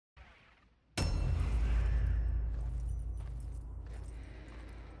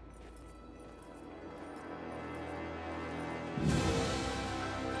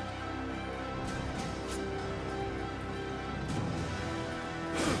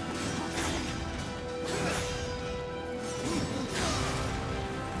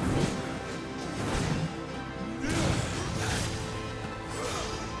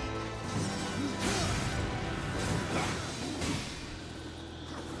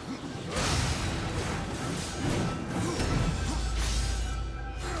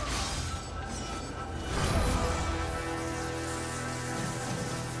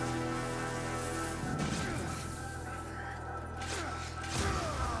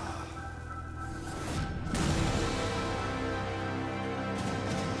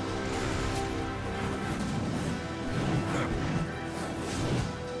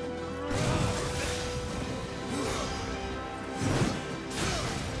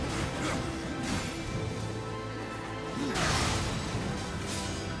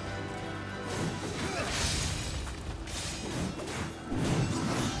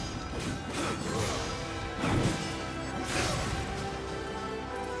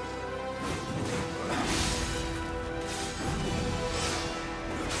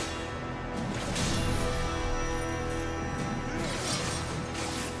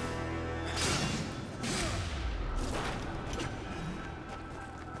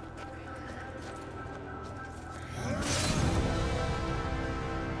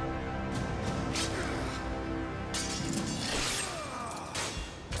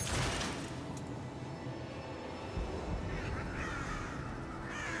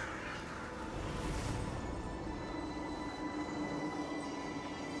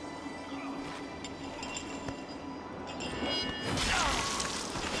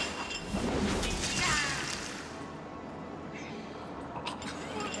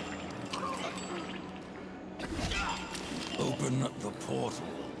Open the portal.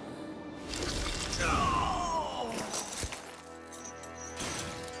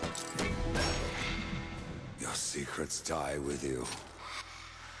 Your secrets die with you,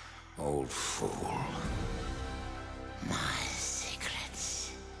 old fool. My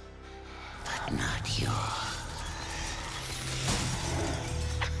secrets, but not yours.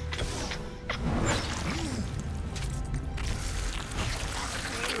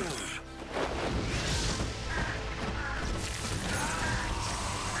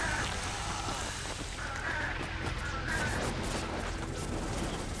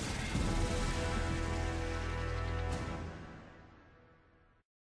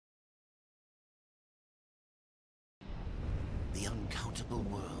 The uncountable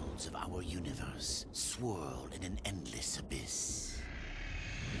worlds of our universe swirl in an endless abyss.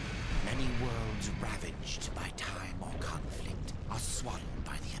 Many worlds ravaged by time or conflict are swallowed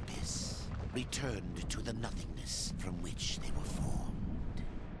by the abyss, returned to the nothingness from which they were formed.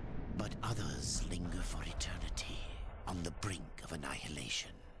 But others linger for eternity on the brink of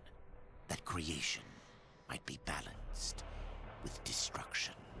annihilation, that creation might be balanced with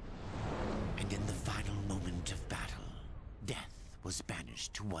destruction. And in the final moment of battle, death was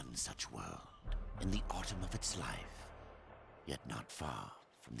banished to one such world in the autumn of its life, yet not far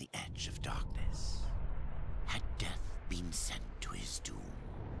from the edge of darkness. Had death been sent to his doom,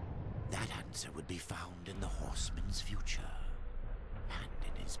 that answer would be found in the horseman's future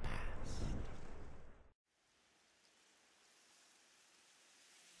and in his past.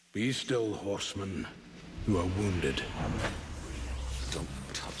 Be still, horseman. You are wounded. Don't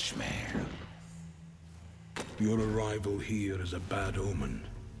touch me. Your arrival here is a bad omen.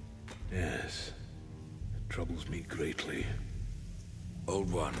 Yes, it troubles me greatly.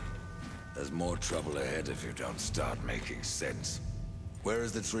 Old one, there's more trouble ahead if you don't start making sense. Where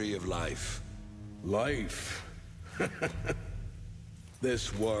is the Tree of Life? Life?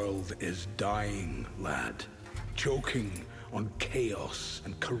 This world is dying, lad. Choking on chaos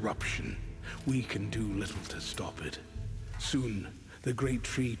and corruption. We can do little to stop it. Soon, the great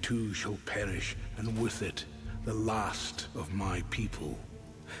tree too shall perish, and with it, the last of my people.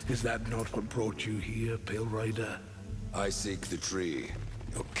 Is that not what brought you here, Pale Rider? I seek the tree.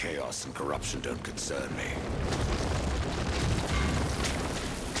 Your chaos and corruption don't concern me.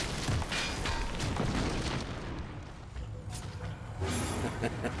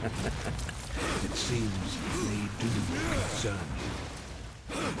 It seems they do concern you.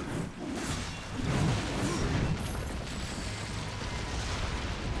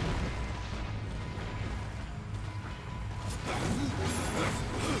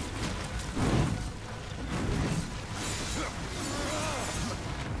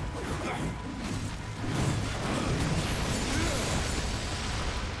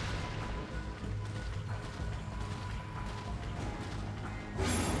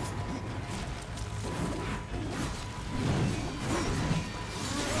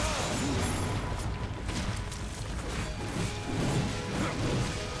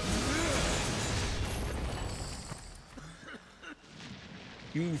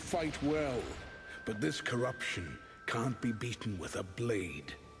 You fight well, but this corruption can't be beaten with a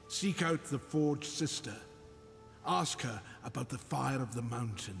blade. Seek out the Forged Sister. Ask her about the fire of the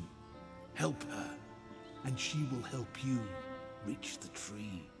mountain. Help her, and she will help you reach the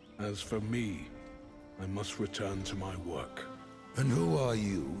tree. As for me, I must return to my work. And who are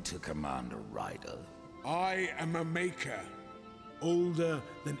you to command a rider? I am a maker, older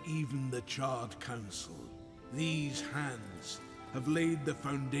than even the Charred Council. These hands have laid the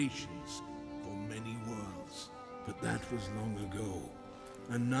foundations for many worlds. But that was long ago,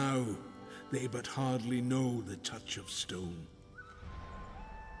 and now they but hardly know the touch of stone.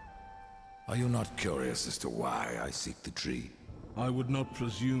 Are you not curious as to why I seek the tree? I would not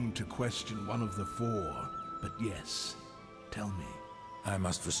presume to question one of the four, but yes, tell me. I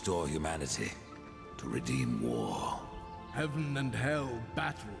must restore humanity, to redeem war. Heaven and hell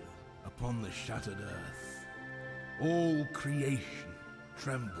battle upon the shattered earth. All creation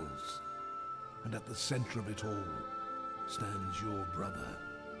trembles, and at the center of it all stands your brother.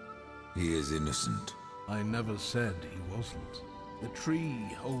 He is innocent. I never said he wasn't. The tree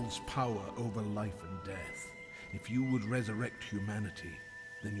holds power over life and death. If you would resurrect humanity,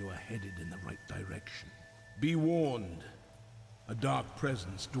 then you are headed in the right direction. Be warned. A dark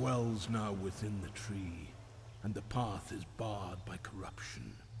presence dwells now within the tree, and the path is barred by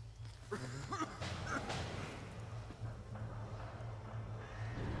corruption.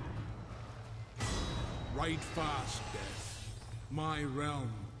 Ride fast, Death. My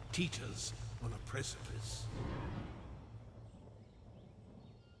realm teeters on a precipice.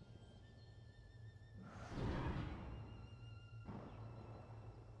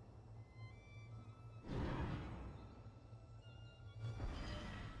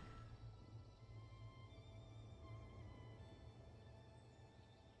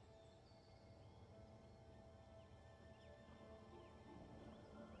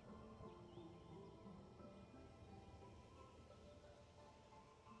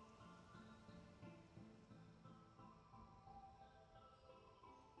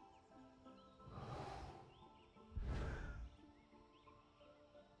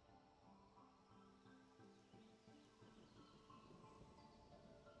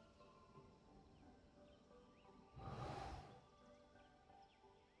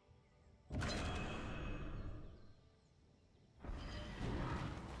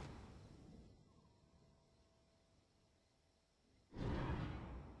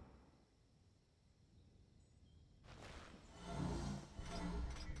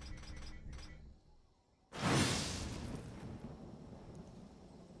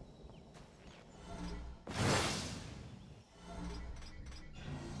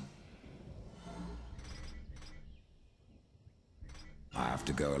 I have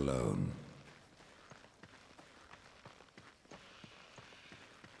to go alone.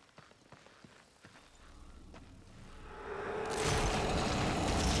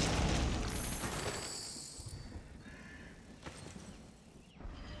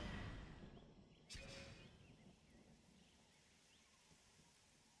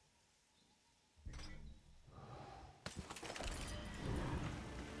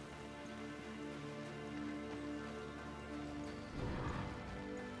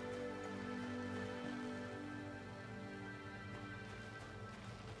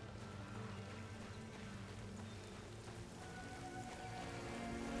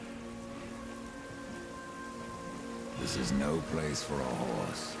 This is no place for a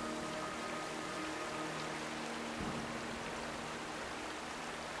horse.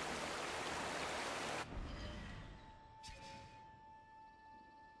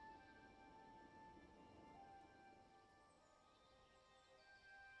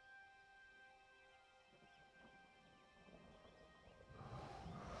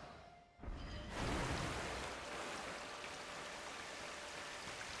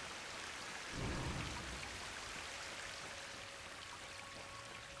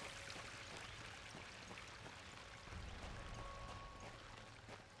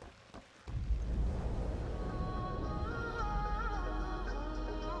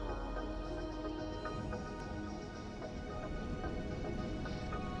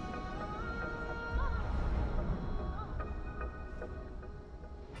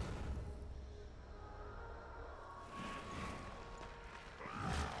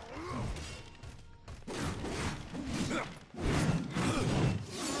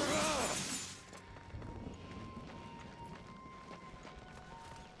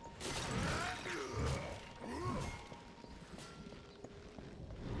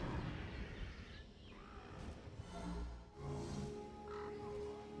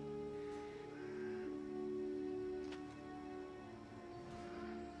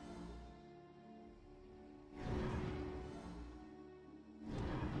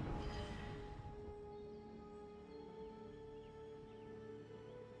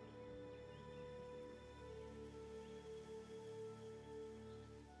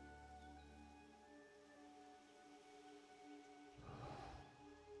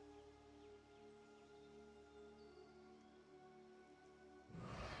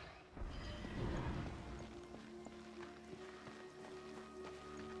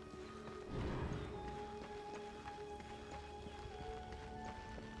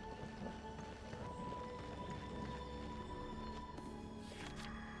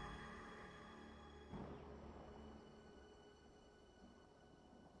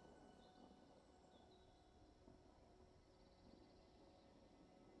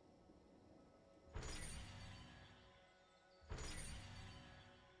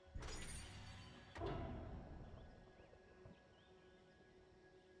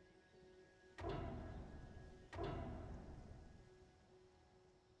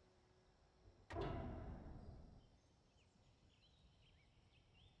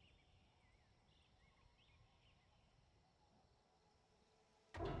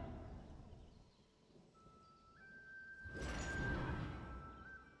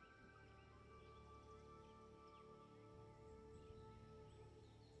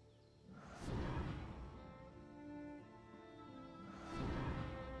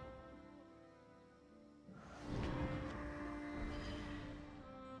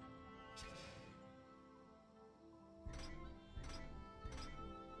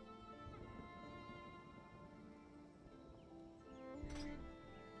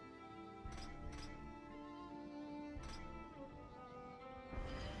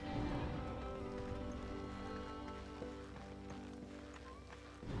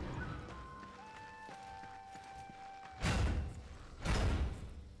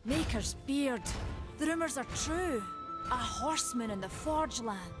 Maker's beard. The rumors are true. A horseman in the Forge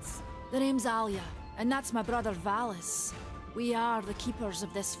lands. The name's Alia, and that's my brother Valis. We are the keepers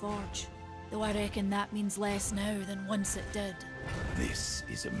of this forge, though I reckon that means less now than once it did. This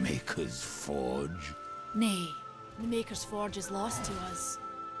is a Maker's Forge? Nay, the Maker's Forge is lost to us,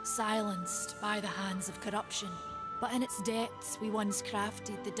 silenced by the hands of corruption. But in its depths we once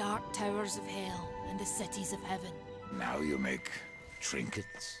crafted the dark towers of hell and the cities of heaven. Now you make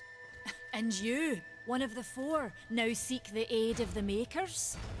trinkets? And you, one of the four, now seek the aid of the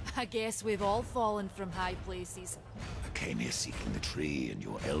Makers? I guess we've all fallen from high places. I came here seeking the tree, and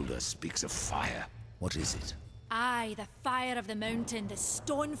your elder speaks of fire. What is it? Aye, the fire of the mountain, the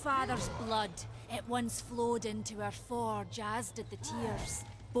Stonefather's blood. It once flowed into our forge, as did the tears.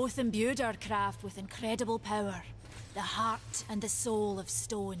 Both imbued our craft with incredible power. the heart and the soul of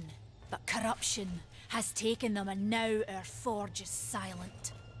stone. But corruption has taken them, and now our forge is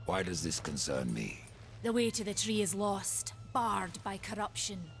silent. Why does this concern me? The way to the tree is lost, barred by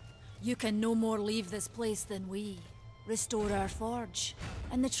corruption. You can no more leave this place than we. Restore our forge,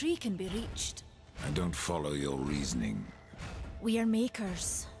 and the tree can be reached. I don't follow your reasoning. We are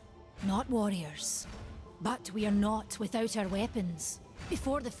makers, not warriors. But we are not without our weapons.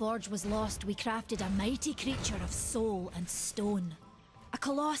 Before the forge was lost, we crafted a mighty creature of soul and stone. A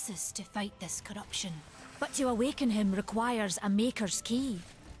colossus to fight this corruption. But to awaken him requires a maker's key.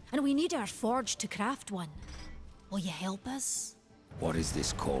 And we need our forge to craft one. Will you help us? What is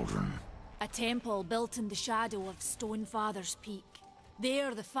this cauldron? A temple built in the shadow of Stonefather's Peak.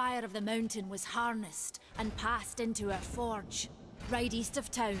 There, the fire of the mountain was harnessed and passed into our forge. Ride east of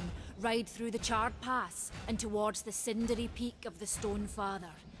town, ride through the charred pass, and towards the cindery peak of the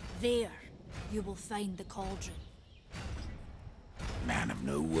Stonefather. There, you will find the cauldron. Man of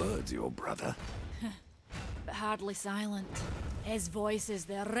no words, your brother. But hardly silent. His voice is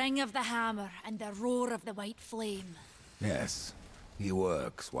the ring of the hammer and the roar of the white flame. Yes, he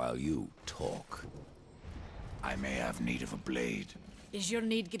works while you talk. I may have need of a blade. Is your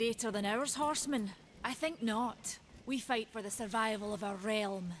need greater than ours, horseman? I think not. We fight for the survival of our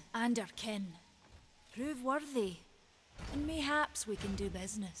realm and our kin. Prove worthy, and mayhaps we can do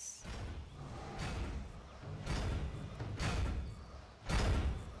business.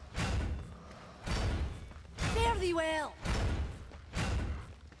 Fare thee well!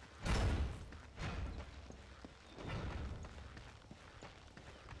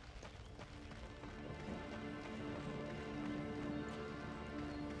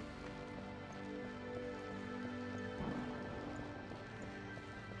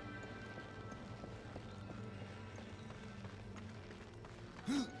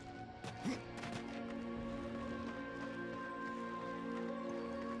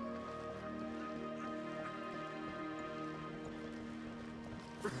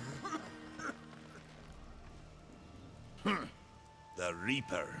 The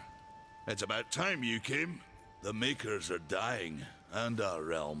Reaper. It's about time you came. The Makers are dying, and our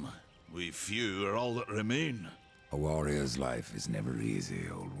realm. We few are all that remain. A warrior's life is never easy,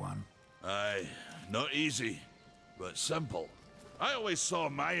 old one. Aye, not easy, but simple. I always saw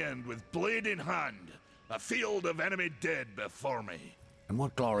my end with blade in hand, a field of enemy dead before me. And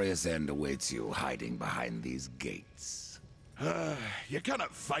what glorious end awaits you hiding behind these gates? You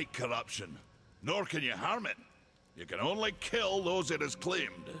cannot fight corruption, nor can you harm it. You can only kill those it has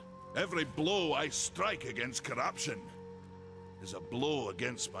claimed. Every blow I strike against corruption is a blow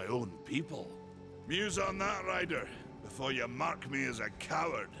against my own people. Muse on that, Rider, before you mark me as a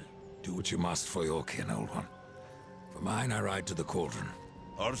coward. Do what you must for your kin, old one. For mine, I ride to the cauldron.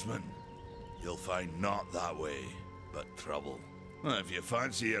 Horseman, you'll find not that way, but trouble. If you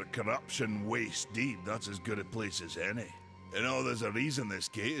fancy your corruption waist deep, that's as good a place as any. You know, there's a reason this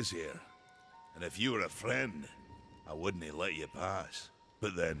gate is here. And if you were a friend, I wouldn't let you pass.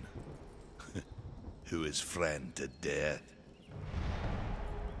 But then, who is friend to death?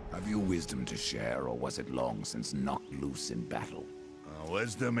 Have you wisdom to share, or was it long since knocked loose in battle?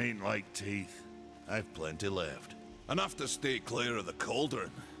 Wisdom ain't like teeth. I've plenty left. Enough to stay clear of the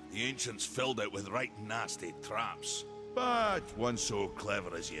cauldron. The ancients filled it with right nasty traps. But one so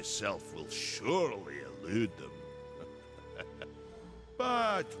clever as yourself will surely elude them.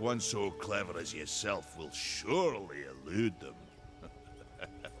 But one so clever as yourself will surely elude them.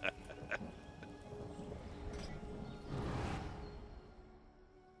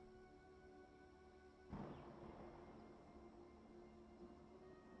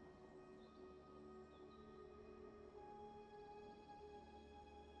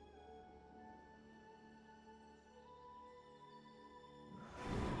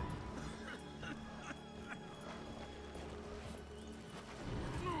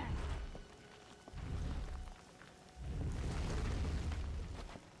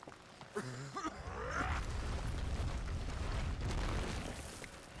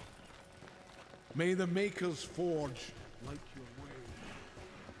 May the Maker's forge light your